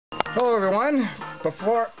Hello everyone.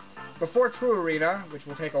 Before True Arena, which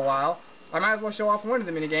will take a while, I might as well show off one of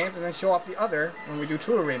the minigames and then show off the other when we do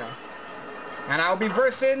True Arena. And I'll be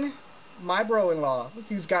versing my bro-in-law,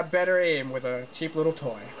 who's got better aim with a cheap little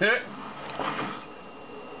toy.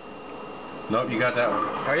 Nope, you got that one.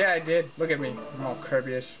 Oh yeah, I did. Look at me. I'm all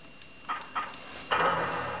Kirby-ish.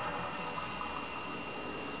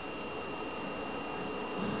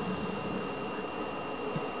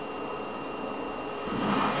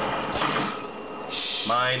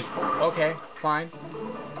 Mine. Okay, fine.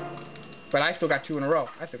 But I still got 2 in a row.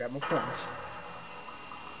 I still got more points.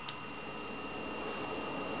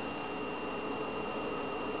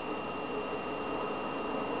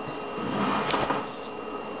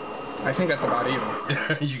 I think that's about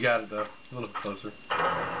even. You got it though. A little closer.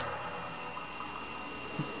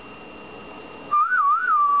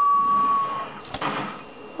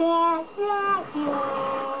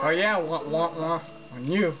 Oh yeah, wah wah wah on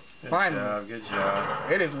you. Finally. Good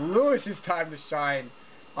job. It is Lewis's time to shine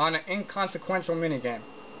on an inconsequential minigame.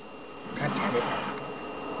 God damn it.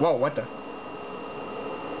 Whoa, what the?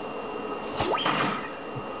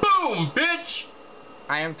 Boom, bitch!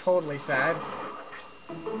 I am totally sad.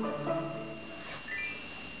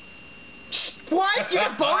 What? You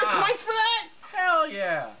get bonus points for that? Hell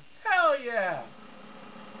yeah! Hell yeah!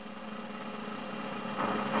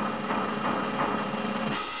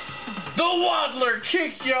 The Waddler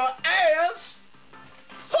kicks your ass!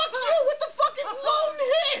 Fuck you with the fucking lone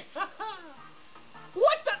hit!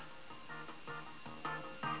 What the?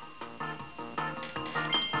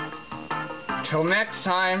 Till next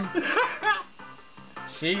time.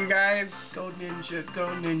 See you guys. Go ninja, go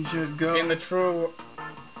ninja, go. In the True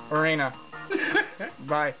Arena.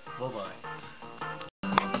 Bye. Bye-bye.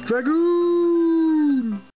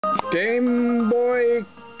 Dragoon! Game Boy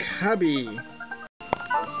Cubby.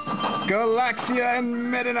 Galaxia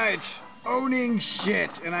and Meta Knight owning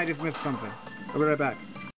shit. And I just missed something. I'll be right back.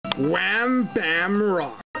 Wham Bam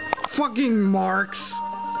Rock. Fucking Marks.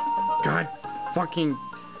 God fucking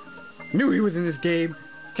knew he was in this game.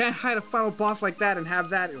 Can't hide a final boss like that and have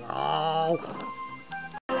that. Oh.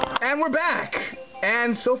 And we're back.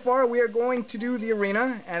 And so far we are going to do the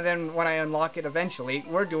arena, and then when I unlock it eventually,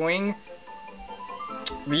 we're doing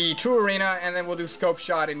the True Arena, and then we'll do Scope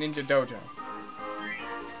Shot in Ninja Dojo.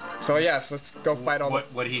 So yes, let's go fight all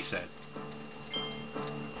what he said.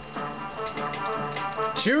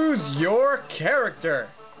 Choose your character.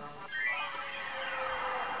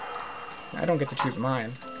 I don't get to choose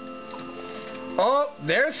mine. Oh,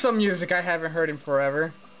 there's some music I haven't heard in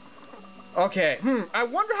forever. Okay, I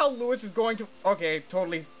wonder how Lewis is going to... Okay,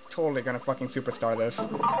 totally gonna fucking superstar this.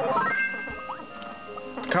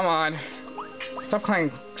 Come on. Stop trying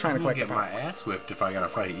to collect get my ass whipped if I gotta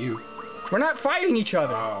fight you. We're not fighting each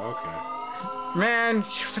other. Oh, okay. Man,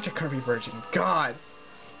 you're such a Kirby virgin. God.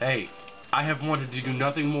 Hey, I have wanted to do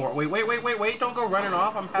nothing more. Wait, don't go running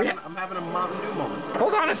off. I'm having a Mountain Dew moment.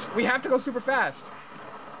 Hold on, we have to go super fast.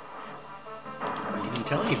 You didn't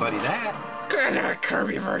tell anybody that. Good,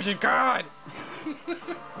 Kirby virgin, God.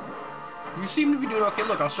 You seem to be doing okay.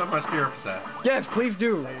 Look, I'll shove my spear up his ass. Yes, please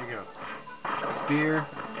do. There you go. Spear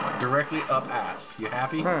directly up ass. You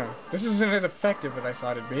happy? This isn't as effective as I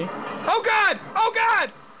thought it'd be. Oh God! Oh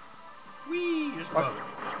God! Whee! Just above it.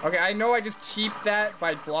 Okay, I know I just cheaped that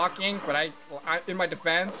by blocking, but I in my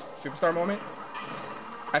defense, superstar moment,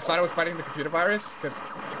 I thought I was fighting the computer virus, because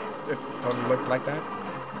it totally looked like that.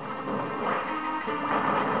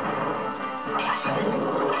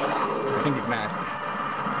 I think he's mad.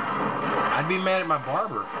 I'd be mad at my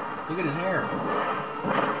barber. Look at his hair.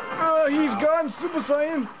 Oh, he's gone Super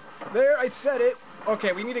Saiyan. There, I said it.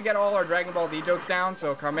 Okay, we need to get all our Dragon Ball Z jokes down.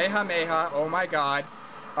 So Kamehameha. Oh my God.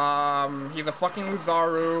 He's a fucking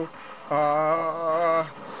Uzaru.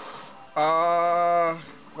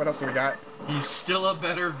 What else do we got? He's still a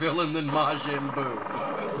better villain than Majin Buu.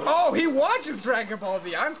 Oh, he watches Dragon Ball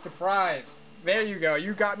Z. I'm surprised. There you go.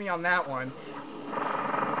 You got me on that one.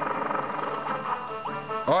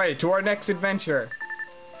 Alright, to our next adventure.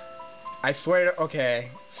 I swear to...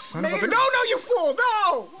 Okay. Son of a... No, you fool!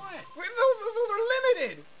 No! What? Those are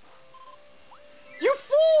limited! You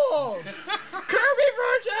fool! Kirby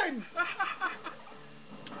virgin!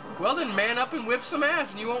 Well then, man up and whip some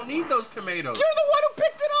ass, and you won't need those tomatoes. You're the one who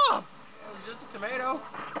picked it up! It was just a tomato.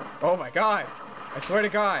 Oh my God. I swear to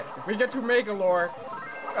God. If we get to Megalore,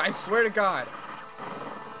 I swear to God.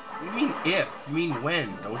 You mean if. You mean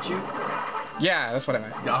when, don't you? Yeah, that's what I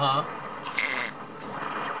meant. Uh-huh.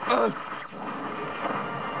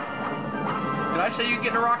 Did I say you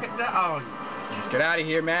getting a rocket down? Oh. Just get out of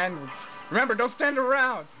here, man. Remember, don't stand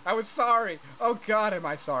around. I was sorry. Oh God, am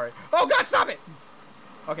I sorry. Oh God, stop it!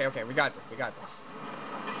 Okay, okay, we got this. We got this.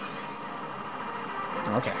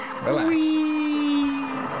 Okay, relax. Whee!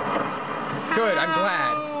 Good, I'm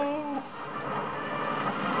glad.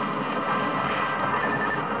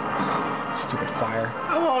 Stupid fire.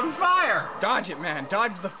 I'm on fire! Dodge it, man.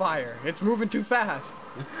 Dodge the fire. It's moving too fast.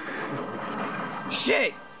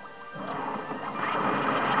 Shit!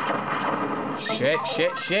 Shit,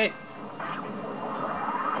 shit, shit.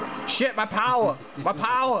 Shit, my power. My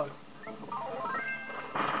power.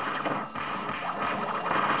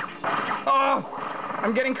 Oh!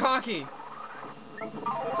 I'm getting cocky.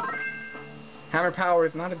 Hammer power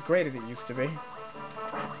is not as great as it used to be.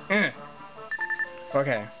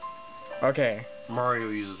 Okay. Okay. Mario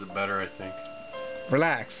uses it better, I think.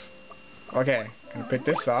 Relax. Okay. Gonna pick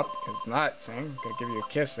this up. It's not saying. Gonna give you a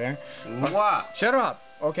kiss there. What? Shut up.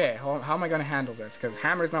 Okay. How am I gonna handle this? Because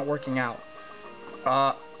hammer's not working out.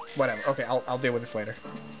 Whatever. Okay. I'll deal with this later.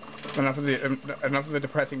 Enough of the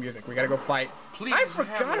depressing music. We gotta go fight. Please, I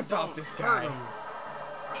forgot Hammer, about don't this hurt guy. him.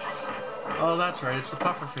 Oh, that's right. It's the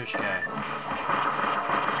pufferfish guy.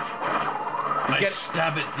 I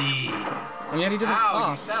stab at thee. And yet he doesn't.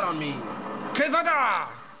 Ow! You sat on me. Kizada!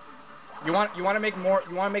 You want to make more?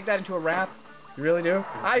 You want to make that into a rap? You really do?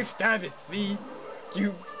 I stab at thee.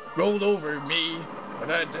 You rolled over me.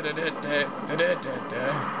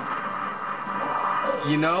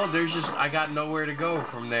 You know, there's just I got nowhere to go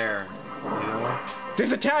from there. You know.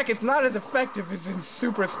 This attack is not as effective as in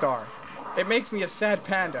Superstar. It makes me a sad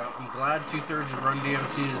panda. I'm glad 2/3 of Run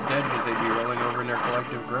DMC is dead because they'd be rolling over in their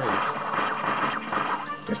collective graves.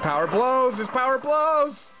 This power blows! This power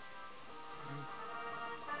blows!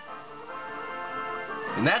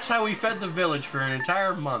 And that's how we fed the village for an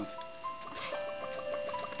entire month.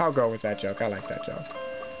 I'll go with that joke. I like that joke.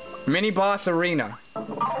 Mini boss arena.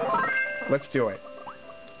 Let's do it.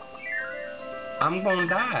 I'm gonna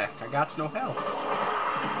die. I got no health.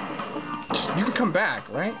 You can come back,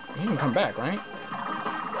 right? You can come back, right?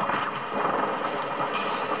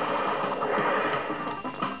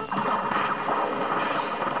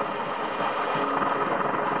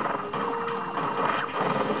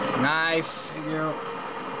 Nice. Thank you.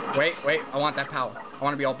 Wait, I want that power. I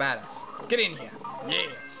want to be all badass. Get in here.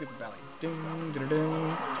 Yeah, super belly. Ding, ding,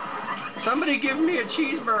 ding. Somebody give me a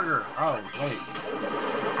cheeseburger. Oh, wait.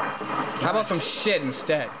 How about some shit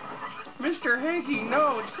instead? Mr. Hanky,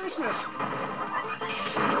 no, it's Christmas.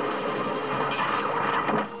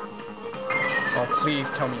 Oh, please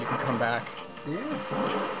tell me you can come back. Yeah.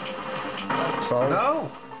 So?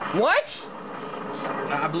 No. What?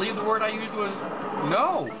 I believe the word I used was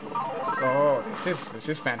no. Oh, this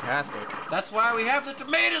is fantastic. That's why we have the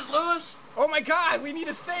tomatoes, Lewis. Oh my God, we need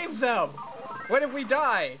to save them. What if we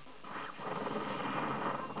die?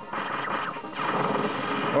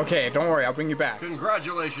 Okay, don't worry, I'll bring you back.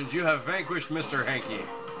 Congratulations, you have vanquished Mr. Hanky.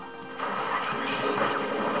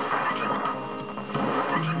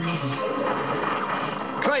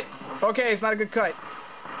 Cut! Okay, it's not a good cut.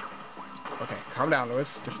 Okay, calm down, Lewis.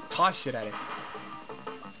 Just toss shit at it.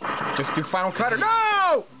 Just do final cut or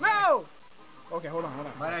no! No! Okay, hold on.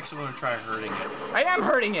 Might actually want to try hurting it. I am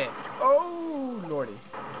hurting it. Oh, lordy.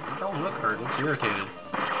 You don't look hurt. It's irritated.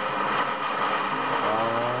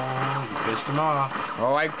 Oh, you pissed him off.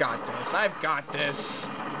 Oh, I've got this.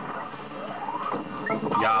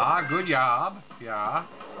 Yeah, good job. Yeah.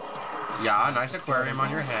 Yeah, nice aquarium on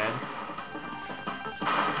your head.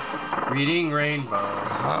 Reading rainbow.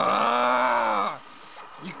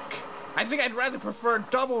 I think I'd rather prefer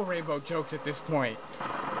double rainbow jokes at this point.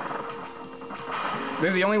 This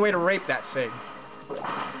is the only way to rape that thing.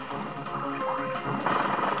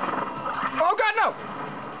 Oh God, no!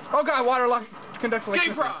 Oh God, waterlock conducts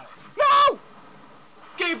electricity. Gay pride! No!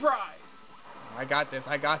 Gay pride! I got this.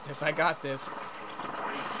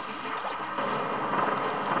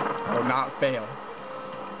 Oh, not fail.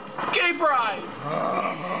 Gay pride!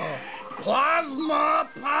 Plasma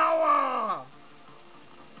power!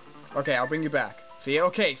 Okay, I'll bring you back. See,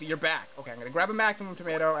 okay, so you're back. Okay, I'm gonna grab a maximum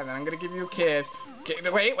tomato, and then I'm gonna give you a kiss. Okay,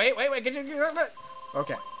 wait.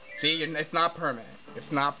 Okay. See, it's not permanent.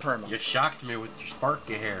 It's not permanent. You shocked me with your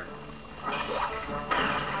sparky hair.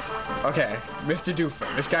 Okay, Mr.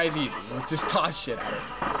 Doofer. This guy's easy. Let's just toss shit at it.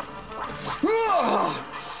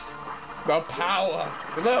 The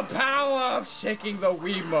power of shaking the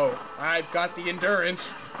Wiimote. I've got the endurance,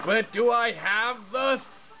 but do I have the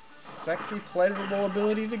sexy, pleasurable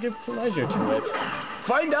ability to give pleasure to it?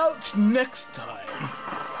 Find out next time.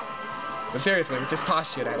 But seriously, let's just toss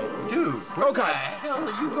shit at it. Dude, where the God. hell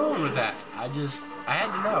are you going with that? I had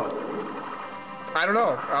to know. I don't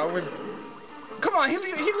know. Come on, he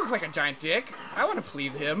looks like a giant dick. I want to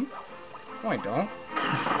please him. No, I don't.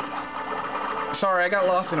 Sorry, I got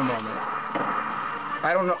lost in a moment.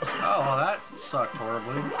 I don't know. Oh, that sucked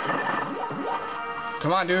horribly.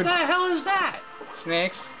 Come on, dude. What the hell is that?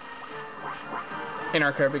 Snakes. In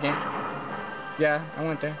our Kirby game. Yeah, I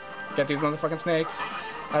went there. Get these motherfucking snakes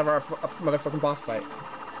out of our motherfucking boss fight.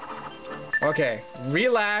 Okay,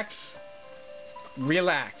 relax.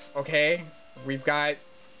 Relax, okay? We're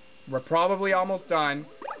probably almost done.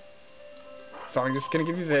 So I'm just gonna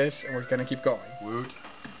give you this, and we're gonna keep going. Woot.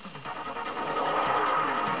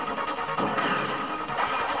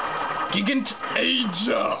 Gigant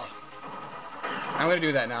Aja! I'm gonna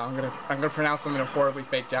do that now. I'm gonna pronounce them in a horribly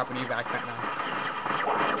fake Japanese accent now.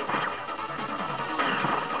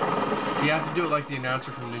 You have to do it like the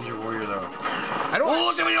announcer from Ninja Warrior, though. I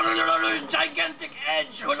don't. Gigantic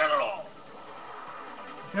edge.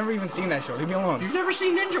 Never even seen that show. Leave me alone. You've never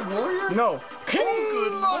seen Ninja Warrior? No.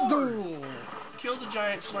 Good Lord. Kill the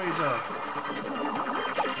giant Swayzo.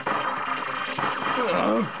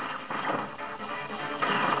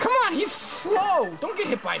 Come on, he's slow. Don't get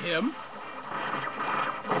hit by him.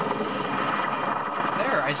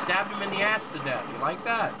 There, I stabbed him in the ass to death. You like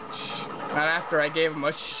that? Not after I gave him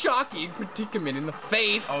a shocking predicament in the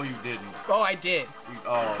face. Oh, you didn't. Oh, I did.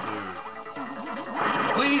 Oh, dude.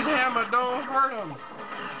 Please, Hammer, don't hurt him.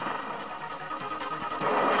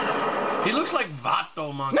 He looks like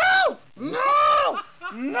Vato Monkey. No! No!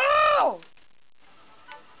 No!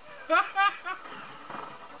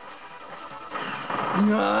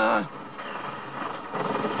 Nah.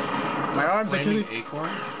 My arms are Flaming getting...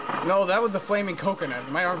 acorn? No, that was the flaming coconut.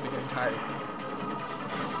 My arms are getting tired.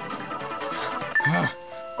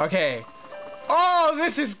 Okay. Oh,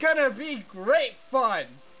 this is gonna be great fun.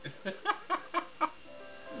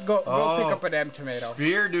 Go pick up an M tomato.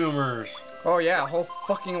 Spear Doomers. Oh yeah, a whole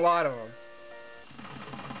fucking lot of them.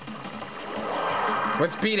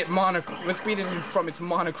 Let's beat it from its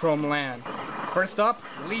monochrome land. First up,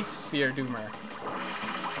 Leaf Spear Doomer.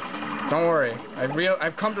 Don't worry,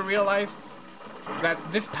 I've come to realize that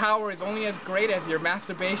this power is only as great as your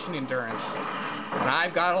masturbation endurance, and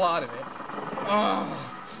I've got a lot of it. Oh.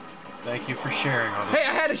 Thank you for sharing all this. Hey,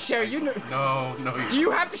 I had to share. You know. No, Do you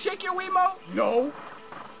have to shake your Wiimote? No.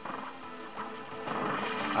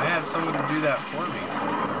 I have someone to do that for me.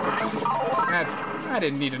 I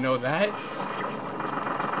didn't need to know that.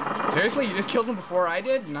 Seriously, you just killed him before I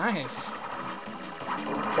did? Nice.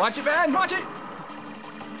 Watch it, man. Watch it.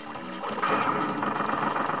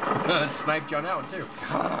 Sniped you on that one too.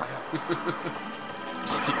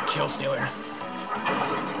 Kill stealer.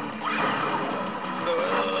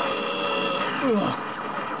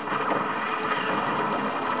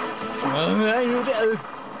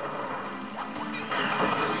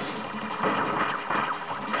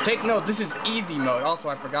 Take note, this is easy mode. Also,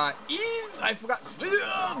 I forgot.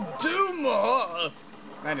 Doomer.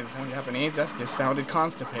 That didn't sound Japanese. That just sounded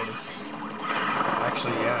constipated.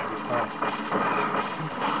 Actually, yeah, good point.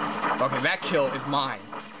 Okay, that kill is mine.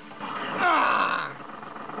 Ah!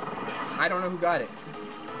 I don't know who got it.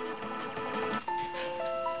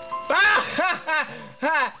 Ah! Ha ha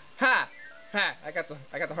ha ha ha! I got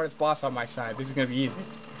the hardest boss on my side. This is gonna be easy.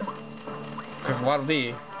 Because Waddle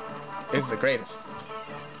Dee is the greatest.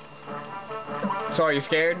 So are you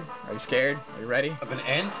scared? Are you scared? Are you ready? Of an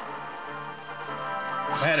ant?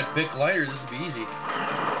 If I had a big lighter, this would be easy.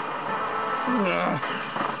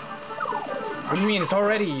 What do you mean? It's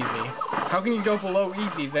already easy. How can you go below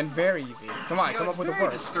easy, then very easy? Come on, come up with a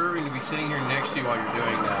word. It's very disturbing to be sitting here next to you while you're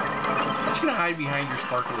doing that. I'm just gonna hide behind your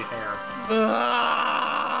sparkly hair.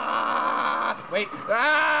 Wait.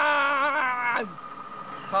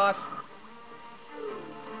 Toss.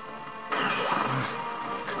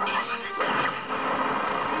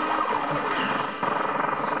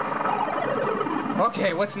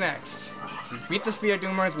 Okay, what's next? We beat the Spear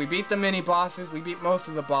Doomers, we beat the mini bosses, we beat most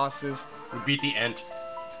of the bosses. We beat the ant.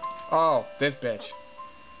 Oh, this bitch.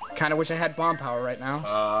 Kinda wish I had bomb power right now.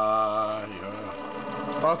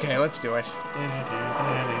 Yeah. Okay, let's do it.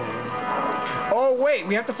 Oh wait,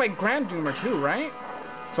 we have to fight Grand Doomer too, right?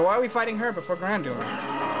 So why are we fighting her before Grand Doomer?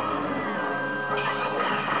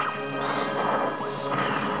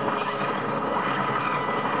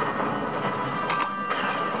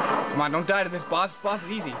 Come on, don't die to this boss. This boss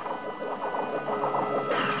is easy.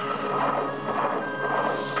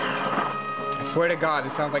 I swear to God,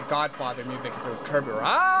 this sounds like Godfather music if it was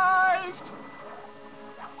Kirby-rized.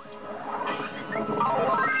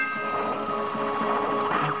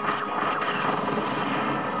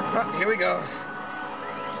 Oh, here we go.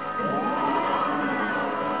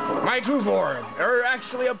 My true form are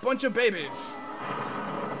actually a bunch of babies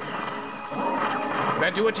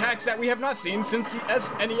that do attacks that we have not seen since the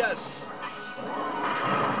SNES.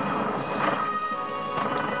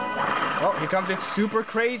 Oh, here comes its super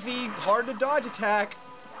crazy, hard to dodge attack.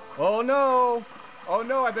 Oh no! Oh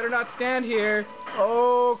no, I better not stand here.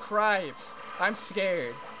 Oh, cripes. I'm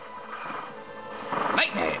scared.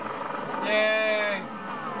 Lightning! Yay!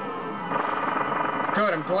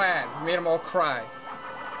 Good, I'm glad. We made them all cry.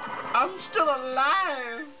 I'm still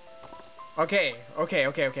alive! Okay.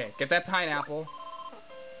 Get that pineapple.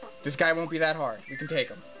 This guy won't be that hard. We can take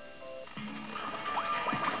him.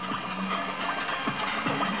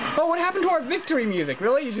 Oh, what happened to our victory music?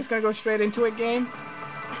 Really? You're just gonna go straight into it, game?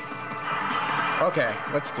 Okay,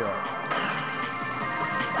 let's do it.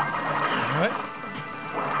 What?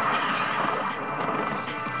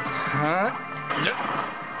 Huh?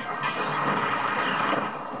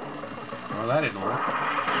 Well, that didn't work.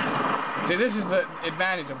 See, this is the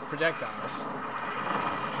advantage of projectiles.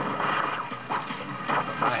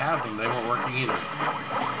 I have them. They weren't working either.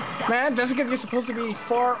 Man, that's because you're supposed to be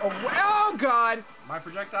far away. Oh, God! My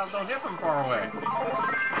projectiles don't hit from far away.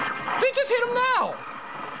 They just hit him now!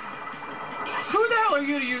 Who the hell are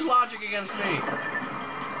you to use logic against me?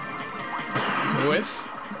 Lewis?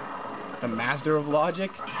 The master of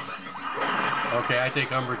logic? Okay, I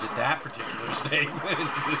take umbrage at that particular statement.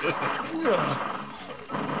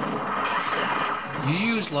 You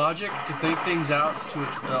use logic to think things out to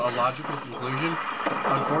a logical conclusion.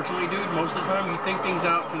 Unfortunately, dude, most of the time you think things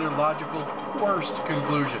out to their logical worst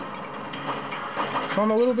conclusion. So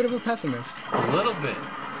I'm a little bit of a pessimist. A little bit.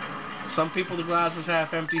 Some people the glass is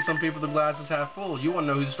half empty, some people the glass is half full. You want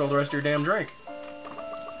to know who stole the rest of your damn drink.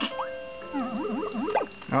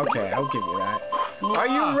 Okay, I'll give you that. Are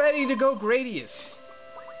you ready to go Gradius?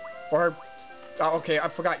 Or, oh, okay, I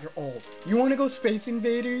forgot you're old. You want to go Space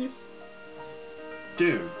Invaders?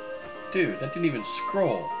 Dude, that didn't even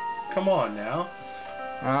scroll. Come on now.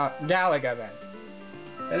 Galaga then.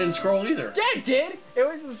 That didn't scroll either. Yeah, it did. It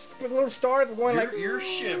was the little stars were going like. Your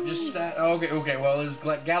ship just sat. Okay. Well, it's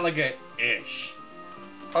Galaga-ish.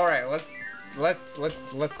 All right, let's just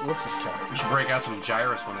try. We should break out some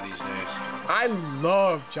Gyrus one of these days. I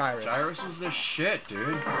love Gyrus. Gyrus was the shit,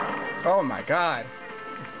 dude. Oh my God.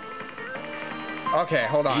 Okay,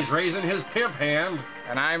 hold on. He's raising his pimp hand.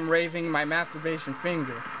 And I'm raising my masturbation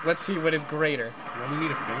finger. Let's see what is greater. You only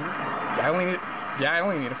need a finger? Yeah, I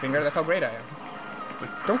only need a finger. That's how great I am.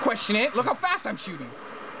 Don't question it. Look how fast I'm shooting.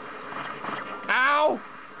 Ow!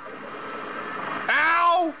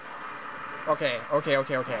 Ow! Okay.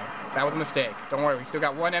 That was a mistake. Don't worry. We still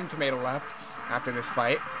got one M tomato left after this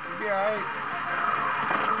fight. Yeah.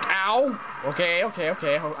 Ow! Okay. I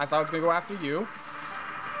thought I was going to go after you.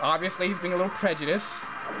 Obviously, he's being a little prejudiced.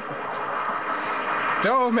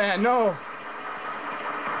 No, man, no.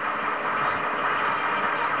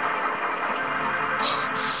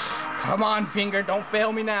 Come on, finger, don't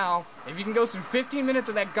fail me now. If you can go through 15 minutes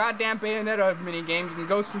of that goddamn Bayonetta minigame, you can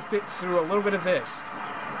go through a little bit of this.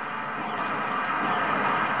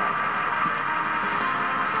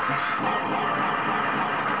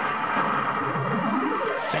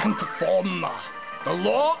 Second form, the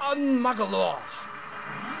law on Magalore.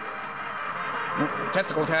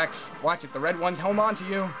 Testicle attacks. Watch it. The red ones home on to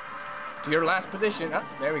you. To your last position. Oh,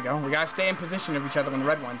 there we go. We gotta stay in position of each other when the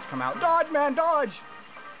red ones come out. Dodge, man, dodge!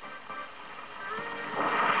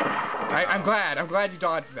 I'm glad you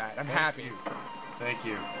dodged that. I'm happy. Thank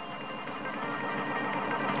you.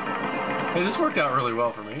 Hey, this worked out really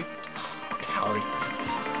well for me.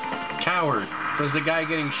 Coward. Says the guy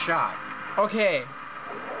getting shot. Okay.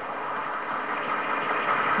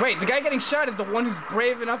 Wait, the guy getting shot is the one who's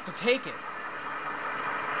brave enough to take it.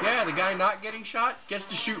 Yeah, the guy not getting shot gets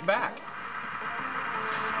to shoot back.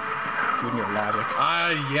 Give me your logic.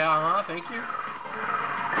 Yeah, thank you.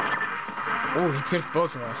 Oh, he pierced both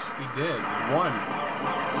of us. He did. One.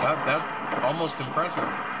 That's almost impressive.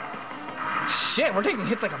 Shit, we're taking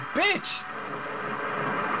hits like a bitch.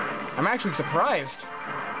 I'm actually surprised.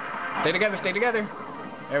 Stay together.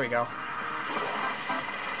 There we go.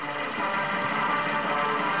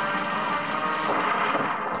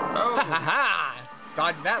 Oh. Ha ha!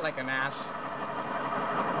 Dodge that like an ass.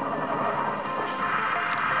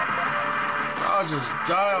 I'll just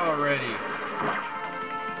die already.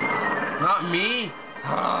 Not me.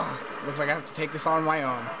 Looks like I have to take this on my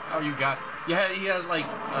own. Oh, you got. Yeah, he has like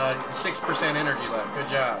 6% energy left. Good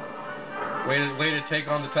job. Way to take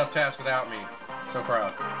on the tough task without me. So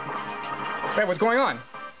proud. Wait, what's going on?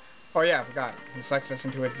 Oh yeah, I forgot. He sucks us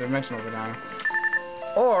into a dimensional banana.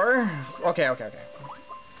 Or okay. Okay.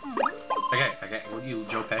 What are you,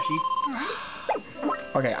 Joe Pesci?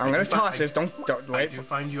 Okay, I'm gonna toss this. Don't wait. I do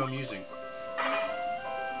find you amusing.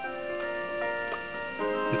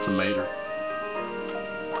 It's a mater.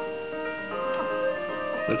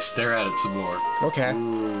 Let's stare at it some more. Okay.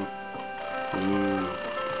 Ooh.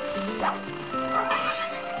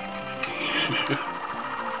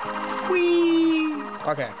 Whee!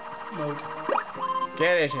 Okay. Mode.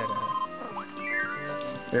 Get this shit out.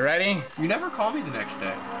 You ready? You never call me the next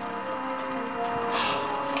day.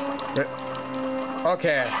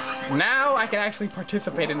 Okay. Now I can actually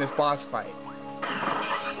participate in this boss fight.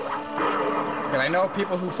 Because I know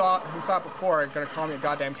people who saw it before are gonna call me a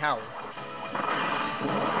goddamn coward.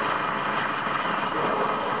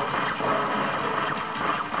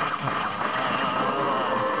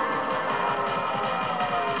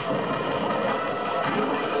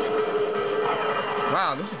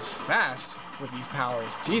 Wow, this is fast with these powers.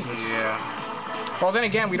 Jesus. Yeah. Well, then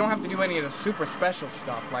again, we don't have to do any of the super special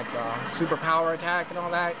stuff, like super power attack and all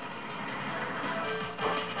that.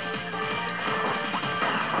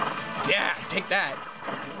 Yeah, take that.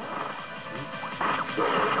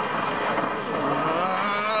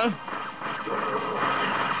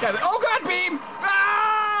 Yeah, oh God, beam!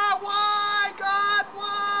 Ah! Why, God,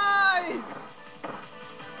 why?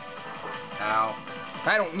 Ow.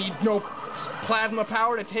 I don't need no plasma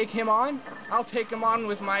power to take him on. I'll take him on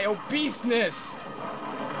with my obeseness.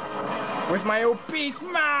 With my obese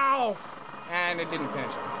mouth. And it didn't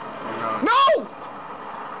finish him. No!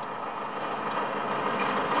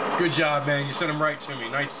 Good job, man. You sent him right to me.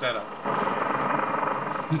 Nice setup.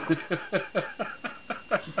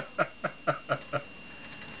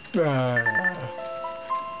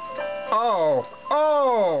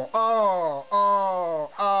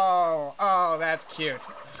 Oh, that's cute.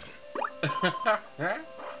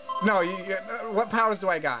 No, what powers do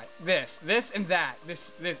I got? This, and that. This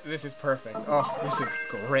is perfect. Oh, this is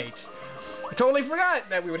great. I totally forgot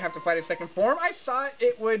that we would have to fight a second form. I thought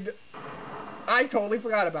it would. I totally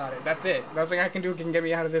forgot about it. That's it. Nothing I can do can get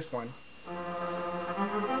me out of this one.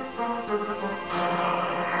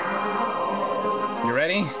 You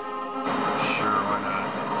ready? Sure, why not?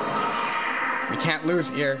 We can't lose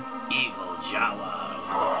here. Evil Jawa.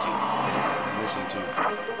 Listen to.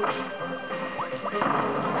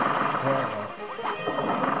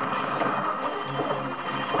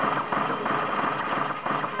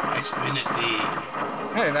 I spin it thee.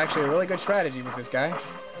 That is actually a really good strategy with this guy.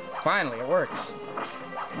 Finally, it works.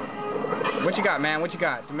 What you got, man? What you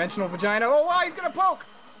got? Dimensional vagina? Oh, wow, he's gonna poke!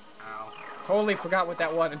 Ow. Totally forgot what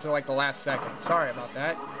that was until like the last second. Sorry about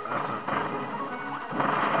that. That's okay.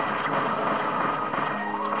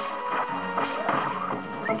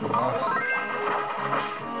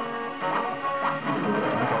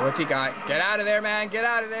 Okay, what's he got? Get out of there, man. Get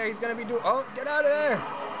out of there. He's gonna be doing. Oh, get out of there.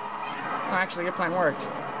 Oh, actually, your plan worked.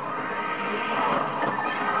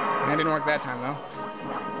 That didn't work that time, though.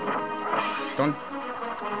 Don't.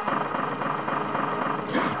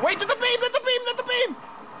 Wait, there's a beam! There's a beam! There's a beam!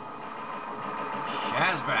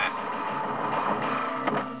 Shazback.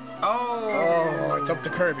 Oh, it's up to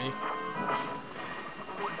Kirby.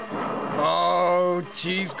 Oh,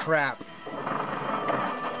 jeez, crap.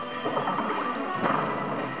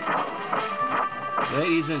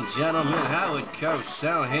 Ladies and gentlemen, how it goes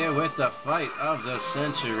down here with the fight of the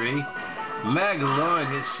century. Megalon,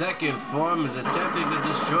 his second form, is attempting to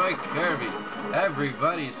destroy Kirby,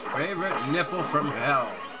 everybody's favorite nipple from hell.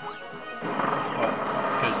 Oh,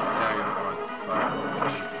 because now you're on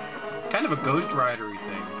fire. Kind of a Ghost Rider-y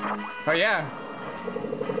thing. Oh, yeah.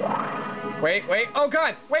 Wait. Oh,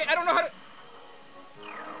 God. Wait, I don't know how to...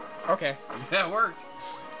 Okay. That worked.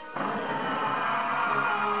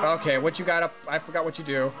 Okay, what you got up? I forgot what you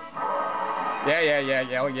do. Yeah.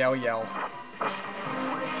 Yell.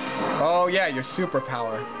 Oh, yeah, your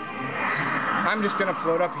superpower. I'm just gonna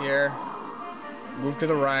float up here. Move to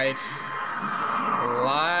the right.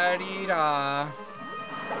 La-dee-da.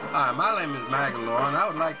 Hi, my name is Megalon. I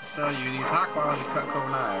would like to sell you these high-quality Cutco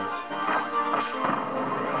knives.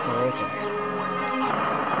 Okay.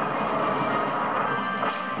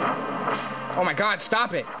 Oh, my God,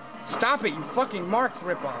 stop it. Stop it, you fucking Marks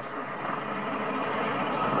ripoff.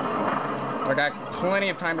 I got plenty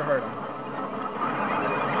of time to hurt him.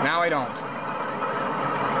 Now I don't.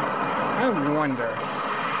 I wonder.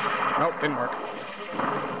 Nope, didn't work.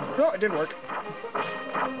 No, it did work.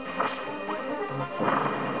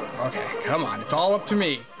 Okay, come on. It's all up to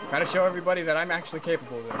me. Gotta show everybody that I'm actually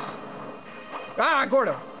capable of this. Ah,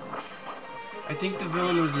 Gordo! I think the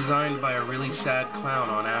villain was designed by a really sad clown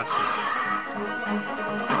on acid.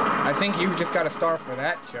 I think you just got a star for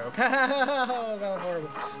that joke. That was horrible.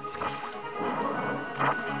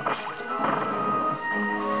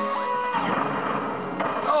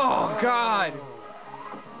 Oh, God!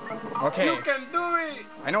 Okay. You can do it!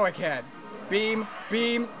 I know I can. Beam.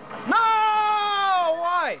 No!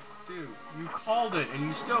 Why? Dude, you called it, and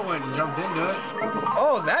you still went and jumped into it.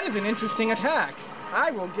 Oh, that is an interesting attack. I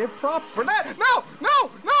will give props for that. No! No!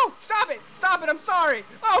 No! Stop it! Stop it! I'm sorry!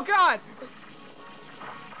 Oh, God!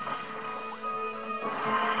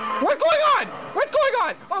 What's going on? What's going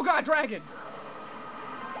on? Oh, God, dragon!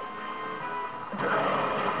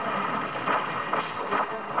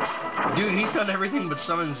 Dude, he's done everything but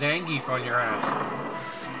summon Zangief on your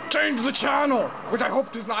ass. Change the channel! Which I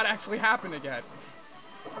hope does not actually happen again.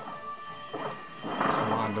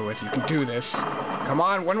 Come on, Lewis, you can do this. Come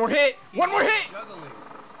on, one more hit! One more hit! Juggling.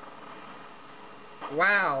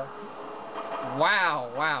 Wow.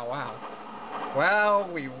 Wow, wow, wow. Wow,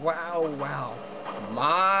 wow.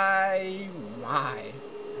 My.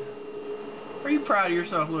 Are you proud of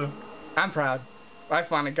yourself, Lou? I'm proud. I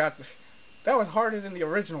finally got this. That was harder than the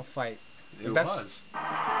original fight. It was.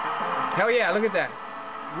 Hell yeah, look at that.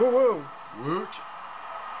 Woo woo. Woot.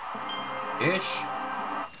 Ish.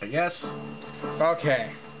 I guess.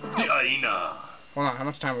 Okay. The arena. Hold on, how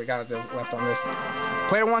much time we got left on this?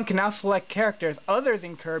 Player 1 can now select characters other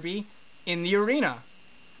than Kirby in the arena.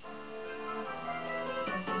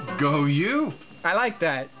 Go you. I like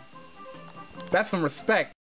that. That's some respect.